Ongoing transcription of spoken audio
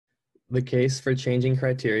The case for changing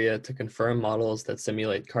criteria to confirm models that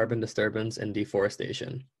simulate carbon disturbance and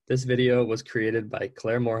deforestation. This video was created by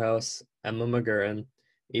Claire Morehouse, Emma McGurran,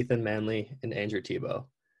 Ethan Manley, and Andrew Tebow.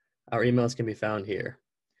 Our emails can be found here.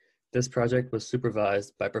 This project was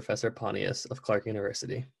supervised by Professor Pontius of Clark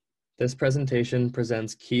University. This presentation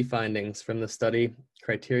presents key findings from the study,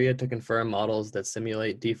 Criteria to Confirm Models that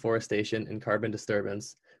Simulate Deforestation and Carbon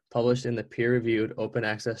Disturbance, published in the peer-reviewed open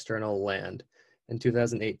access journal Land in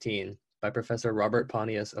 2018 by Professor Robert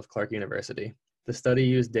Pontius of Clark University. The study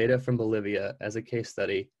used data from Bolivia as a case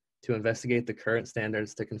study to investigate the current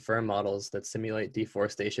standards to confirm models that simulate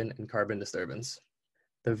deforestation and carbon disturbance.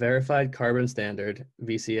 The Verified Carbon Standard,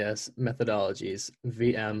 VCS, methodologies,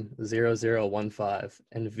 VM0015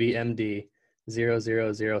 and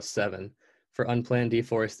VMD0007 for unplanned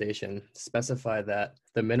deforestation specify that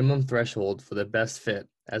the minimum threshold for the best fit,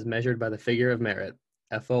 as measured by the figure of merit,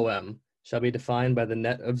 FOM, shall be defined by the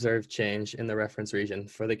net observed change in the reference region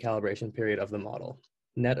for the calibration period of the model.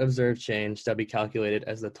 Net observed change shall be calculated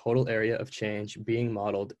as the total area of change being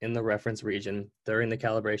modeled in the reference region during the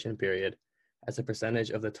calibration period as a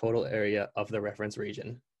percentage of the total area of the reference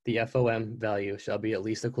region. The FOM value shall be at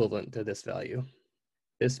least equivalent to this value.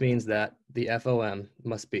 This means that the FOM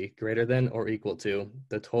must be greater than or equal to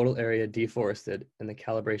the total area deforested in the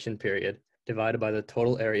calibration period divided by the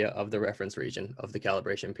total area of the reference region of the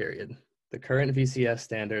calibration period. The current VCS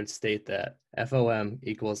standards state that FOM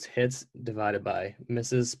equals hits divided by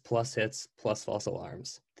misses plus hits plus false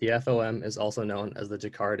alarms. The FOM is also known as the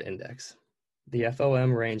Jacquard index. The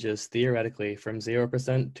FOM ranges theoretically from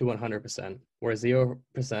 0% to 100%, where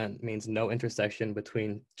 0% means no intersection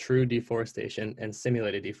between true deforestation and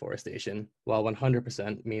simulated deforestation, while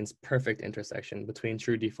 100% means perfect intersection between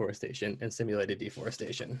true deforestation and simulated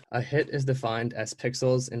deforestation. A hit is defined as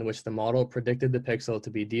pixels in which the model predicted the pixel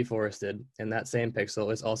to be deforested, and that same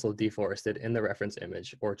pixel is also deforested in the reference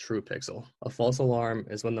image, or true pixel. A false alarm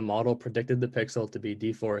is when the model predicted the pixel to be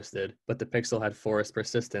deforested, but the pixel had forest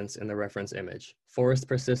persistence in the reference image. Forest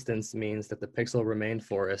persistence means that the pixel remained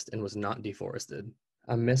forest and was not deforested.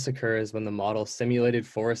 A miss occurs when the model simulated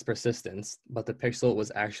forest persistence, but the pixel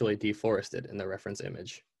was actually deforested in the reference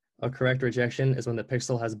image. A correct rejection is when the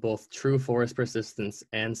pixel has both true forest persistence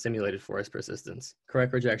and simulated forest persistence.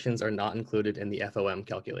 Correct rejections are not included in the FOM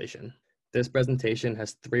calculation. This presentation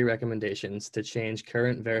has 3 recommendations to change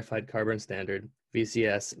current verified carbon standard,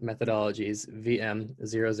 VCS, methodologies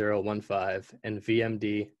VM0015 and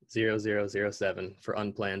VMD0007 for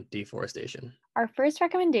unplanned deforestation. Our first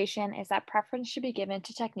recommendation is that preference should be given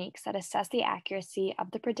to techniques that assess the accuracy of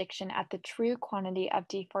the prediction at the true quantity of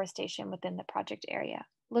deforestation within the project area.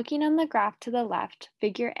 Looking on the graph to the left,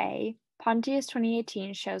 figure A, Pontius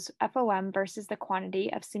 2018 shows FOM versus the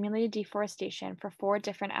quantity of simulated deforestation for 4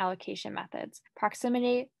 different allocation methods: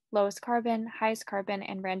 proximity, lowest carbon, highest carbon,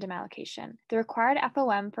 and random allocation. The required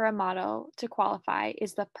FOM for a model to qualify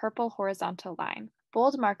is the purple horizontal line.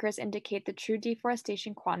 Bold markers indicate the true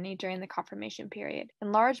deforestation quantity during the confirmation period,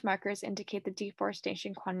 and large markers indicate the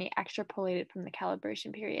deforestation quantity extrapolated from the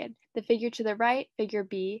calibration period. The figure to the right, figure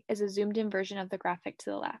B, is a zoomed-in version of the graphic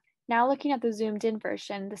to the left. Now looking at the zoomed-in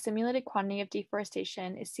version, the simulated quantity of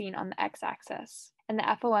deforestation is seen on the x-axis, and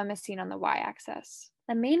the FOM is seen on the y-axis.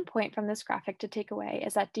 The main point from this graphic to take away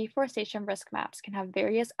is that deforestation risk maps can have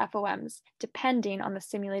various FOMs depending on the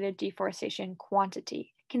simulated deforestation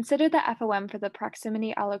quantity. Consider the FOM for the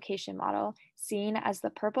proximity allocation model, seen as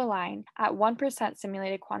the purple line, at 1%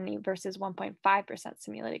 simulated quantity versus 1.5%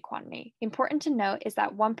 simulated quantity. Important to note is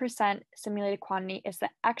that 1% simulated quantity is the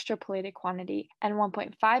extrapolated quantity, and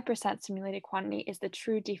 1.5% simulated quantity is the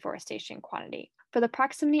true deforestation quantity. For the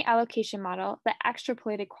proximity allocation model, the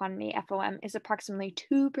extrapolated quantity FOM is approximately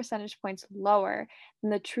 2 percentage points lower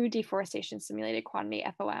than the true deforestation simulated quantity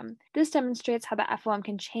FOM. This demonstrates how the FOM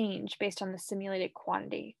can change based on the simulated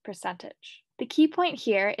quantity percentage. The key point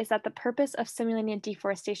here is that the purpose of simulating a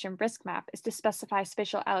deforestation risk map is to specify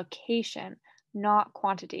spatial allocation, not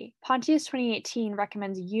quantity. Pontius 2018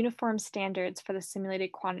 recommends uniform standards for the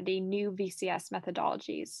simulated quantity new VCS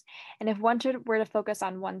methodologies. And if one were to focus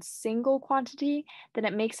on one single quantity, then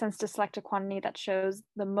it makes sense to select a quantity that shows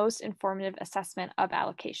the most informative assessment of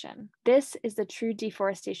allocation. This is the true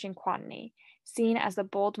deforestation quantity, seen as the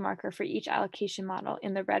bold marker for each allocation model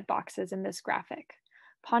in the red boxes in this graphic.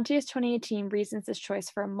 Pontius 2018 reasons this choice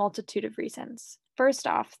for a multitude of reasons. First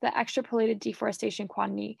off, the extrapolated deforestation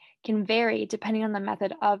quantity can vary depending on the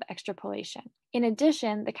method of extrapolation. In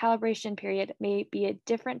addition, the calibration period may be a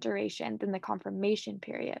different duration than the confirmation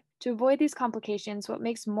period. To avoid these complications, what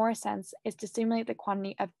makes more sense is to simulate the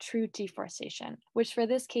quantity of true deforestation, which for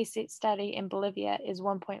this case study in Bolivia is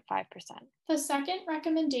 1.5%. The second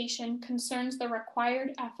recommendation concerns the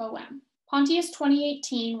required FOM. Pontius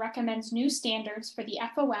 2018 recommends new standards for the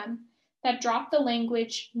FOM that drop the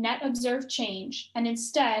language net observed change and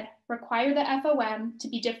instead require the FOM to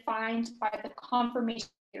be defined by the confirmation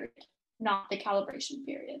period, not the calibration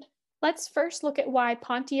period. Let's first look at why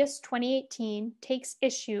Pontius 2018 takes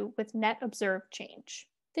issue with net observed change.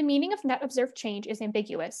 The meaning of net observed change is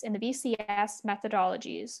ambiguous in the VCS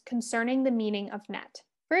methodologies concerning the meaning of net.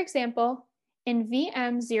 For example, in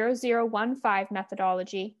VM0015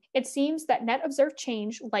 methodology, it seems that net observed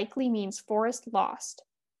change likely means forest lost,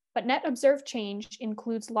 but net observed change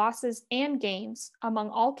includes losses and gains among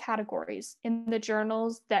all categories in the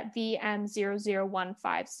journals that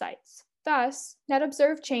VM0015 cites. Thus, net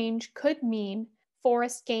observed change could mean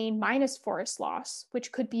forest gain minus forest loss,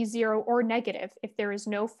 which could be 0 or negative if there is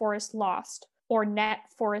no forest lost, or net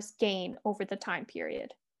forest gain over the time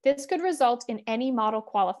period. This could result in any model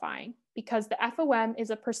qualifying because the FOM is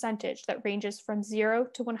a percentage that ranges from 0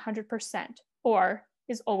 to 100%, or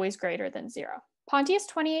is always greater than 0. Pontius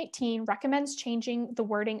 2018 recommends changing the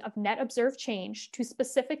wording of net observed change to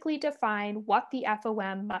specifically define what the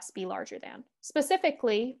FOM must be larger than.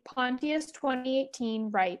 Specifically, Pontius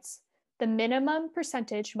 2018 writes, the minimum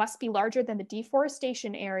percentage must be larger than the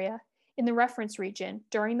deforestation area in the reference region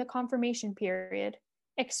during the confirmation period,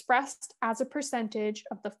 expressed as a percentage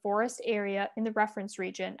of the forest area in the reference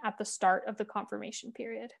region at the start of the confirmation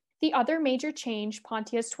period. The other major change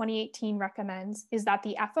Pontius 2018 recommends is that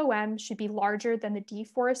the FOM should be larger than the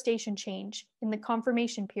deforestation change in the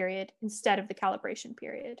confirmation period instead of the calibration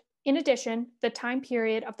period. In addition, the time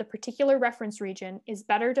period of the particular reference region is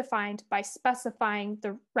better defined by specifying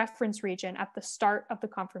the reference region at the start of the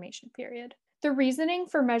confirmation period. The reasoning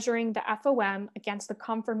for measuring the FOM against the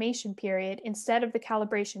confirmation period instead of the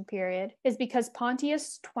calibration period is because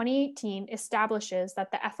Pontius 2018 establishes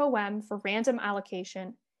that the FOM for random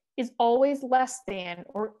allocation is always less than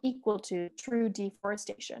or equal to true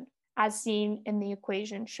deforestation, as seen in the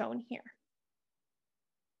equation shown here.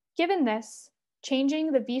 Given this,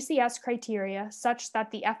 changing the VCS criteria such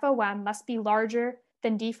that the FOM must be larger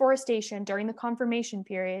than deforestation during the confirmation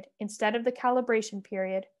period instead of the calibration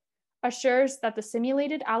period assures that the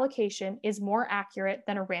simulated allocation is more accurate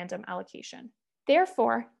than a random allocation.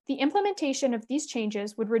 Therefore, the implementation of these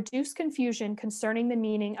changes would reduce confusion concerning the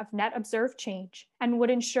meaning of net observed change and would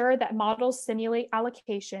ensure that models simulate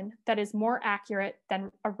allocation that is more accurate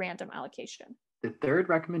than a random allocation. The third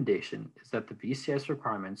recommendation is that the VCS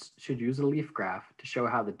requirements should use a leaf graph to show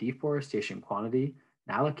how the deforestation quantity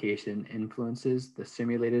and allocation influences the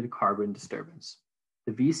simulated carbon disturbance.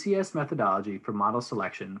 The VCS methodology for model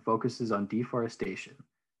selection focuses on deforestation,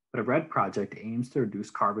 but a RED project aims to reduce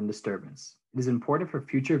carbon disturbance. It is important for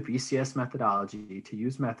future VCS methodology to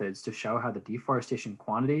use methods to show how the deforestation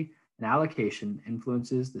quantity and allocation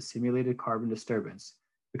influences the simulated carbon disturbance,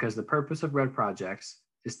 because the purpose of RED projects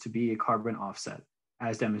is to be a carbon offset,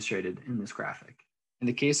 as demonstrated in this graphic. In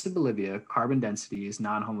the case of Bolivia, carbon density is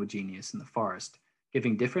non-homogeneous in the forest,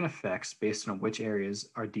 giving different effects based on which areas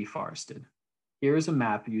are deforested. Here is a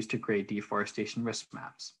map used to create deforestation risk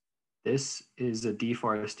maps. This is a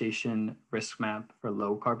deforestation risk map for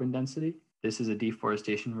low carbon density. This is a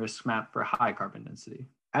deforestation risk map for high carbon density.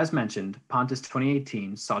 As mentioned, Pontius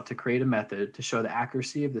 2018 sought to create a method to show the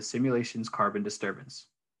accuracy of the simulation's carbon disturbance.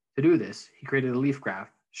 To do this, he created a leaf graph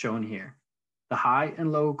shown here. The high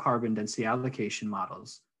and low carbon density allocation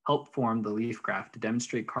models help form the leaf graph to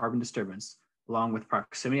demonstrate carbon disturbance along with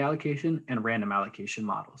proximity allocation and random allocation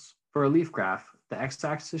models. For a leaf graph, the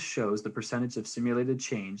x-axis shows the percentage of simulated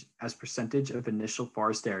change as percentage of initial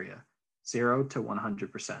forest area, 0 to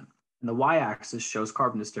 100%. And the y-axis shows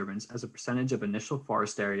carbon disturbance as a percentage of initial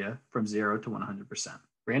forest area from 0 to 100%.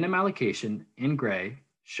 Random allocation, in gray,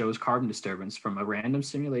 shows carbon disturbance from a random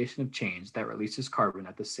simulation of change that releases carbon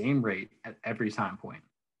at the same rate at every time point.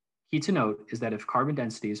 Key to note is that if carbon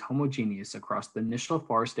density is homogeneous across the initial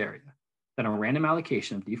forest area, then a random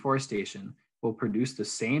allocation of deforestation will produce the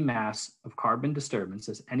same mass of carbon disturbance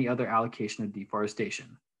as any other allocation of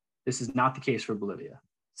deforestation. This is not the case for Bolivia.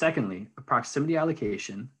 Secondly, a proximity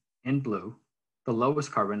allocation in blue, the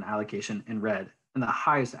lowest carbon allocation in red, and the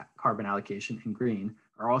highest carbon allocation in green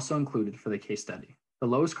are also included for the case study. The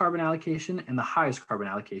lowest carbon allocation and the highest carbon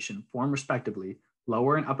allocation form respectively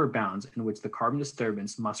lower and upper bounds in which the carbon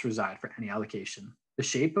disturbance must reside for any allocation. The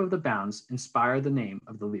shape of the bounds inspire the name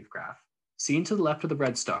of the leaf graph. Seen to the left of the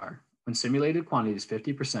red star, when simulated quantity is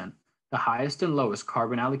 50%, the highest and lowest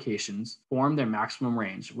carbon allocations form their maximum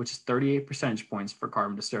range, which is 38 percentage points for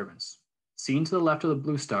carbon disturbance. Seen to the left of the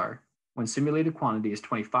blue star, when simulated quantity is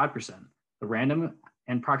 25%, the random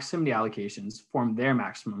and proximity allocations form their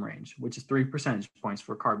maximum range, which is 3 percentage points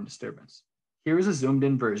for carbon disturbance. Here is a zoomed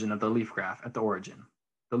in version of the leaf graph at the origin.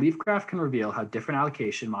 The leaf graph can reveal how different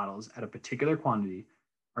allocation models at a particular quantity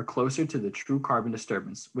are closer to the true carbon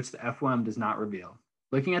disturbance, which the FOM does not reveal.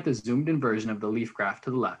 Looking at the zoomed in version of the leaf graph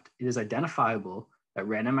to the left, it is identifiable that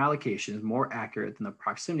random allocation is more accurate than the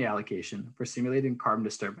proximity allocation for simulated carbon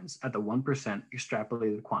disturbance at the 1%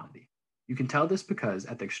 extrapolated quantity. You can tell this because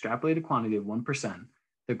at the extrapolated quantity of 1%,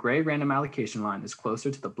 the gray random allocation line is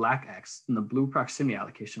closer to the black X than the blue proximity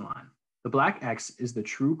allocation line. The black X is the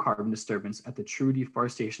true carbon disturbance at the true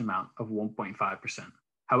deforestation amount of 1.5%.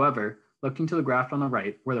 However, looking to the graph on the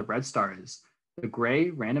right where the red star is, the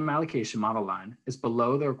gray random allocation model line is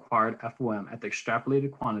below the required FOM at the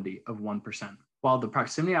extrapolated quantity of 1%, while the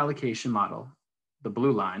proximity allocation model, the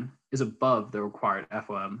blue line, is above the required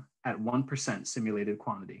FOM at 1% simulated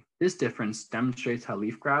quantity. This difference demonstrates how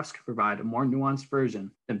leaf graphs can provide a more nuanced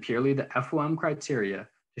version than purely the FOM criteria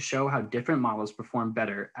to show how different models perform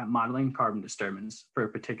better at modeling carbon disturbance for a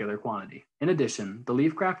particular quantity. In addition, the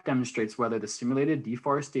leaf graph demonstrates whether the simulated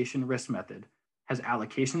deforestation risk method has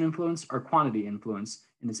allocation influence or quantity influence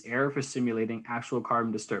in its error for simulating actual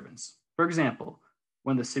carbon disturbance. For example,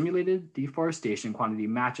 when the simulated deforestation quantity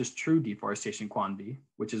matches true deforestation quantity,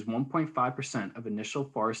 which is 1.5% of initial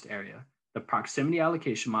forest area, the proximity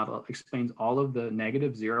allocation model explains all of the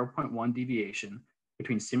negative 0.1 deviation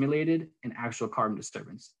between simulated and actual carbon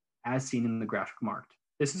disturbance, as seen in the graphic marked.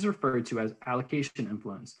 This is referred to as allocation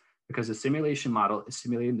influence because the simulation model is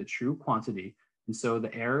simulating the true quantity, and so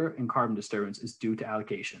the error in carbon disturbance is due to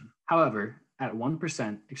allocation. However, at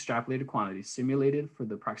 1% extrapolated quantity simulated for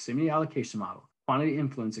the proximity allocation model, quantity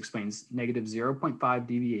influence explains negative 0.5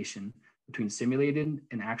 deviation between simulated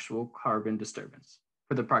and actual carbon disturbance.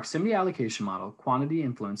 For the proximity allocation model, quantity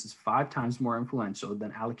influence is 5 times more influential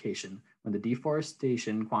than allocation when the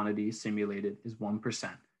deforestation quantity simulated is 1%,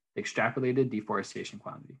 the extrapolated deforestation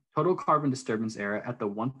quantity. Total carbon disturbance error at the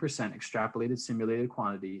 1% extrapolated simulated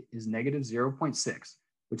quantity is negative 0.6,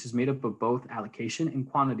 which is made up of both allocation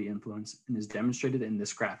and quantity influence and is demonstrated in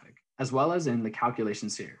this graphic, as well as in the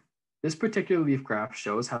calculations here. This particular leaf graph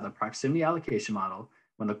shows how the proximity allocation model,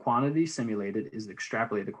 when the quantity simulated is the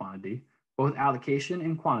extrapolated quantity, both allocation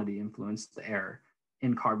and quantity influence the error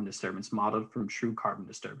in carbon disturbance modeled from true carbon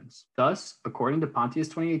disturbance. Thus, according to Pontius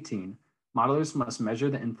 2018, modelers must measure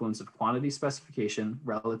the influence of quantity specification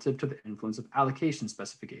relative to the influence of allocation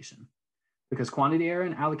specification, because quantity error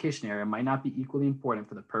and allocation error might not be equally important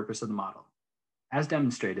for the purpose of the model. As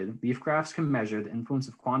demonstrated, leaf graphs can measure the influence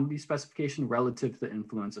of quantity specification relative to the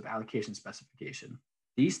influence of allocation specification.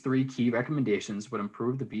 These 3 key recommendations would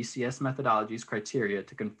improve the BCS methodology's criteria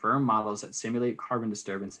to confirm models that simulate carbon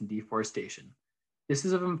disturbance and deforestation. This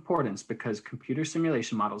is of importance because computer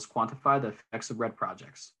simulation models quantify the effects of RED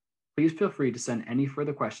projects. Please feel free to send any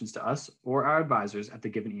further questions to us or our advisors at the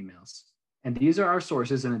given emails. And these are our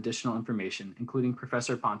sources and additional information, including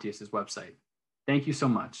Professor Pontius's website. Thank you so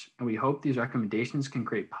much, and we hope these recommendations can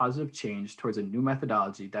create positive change towards a new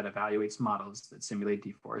methodology that evaluates models that simulate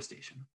deforestation.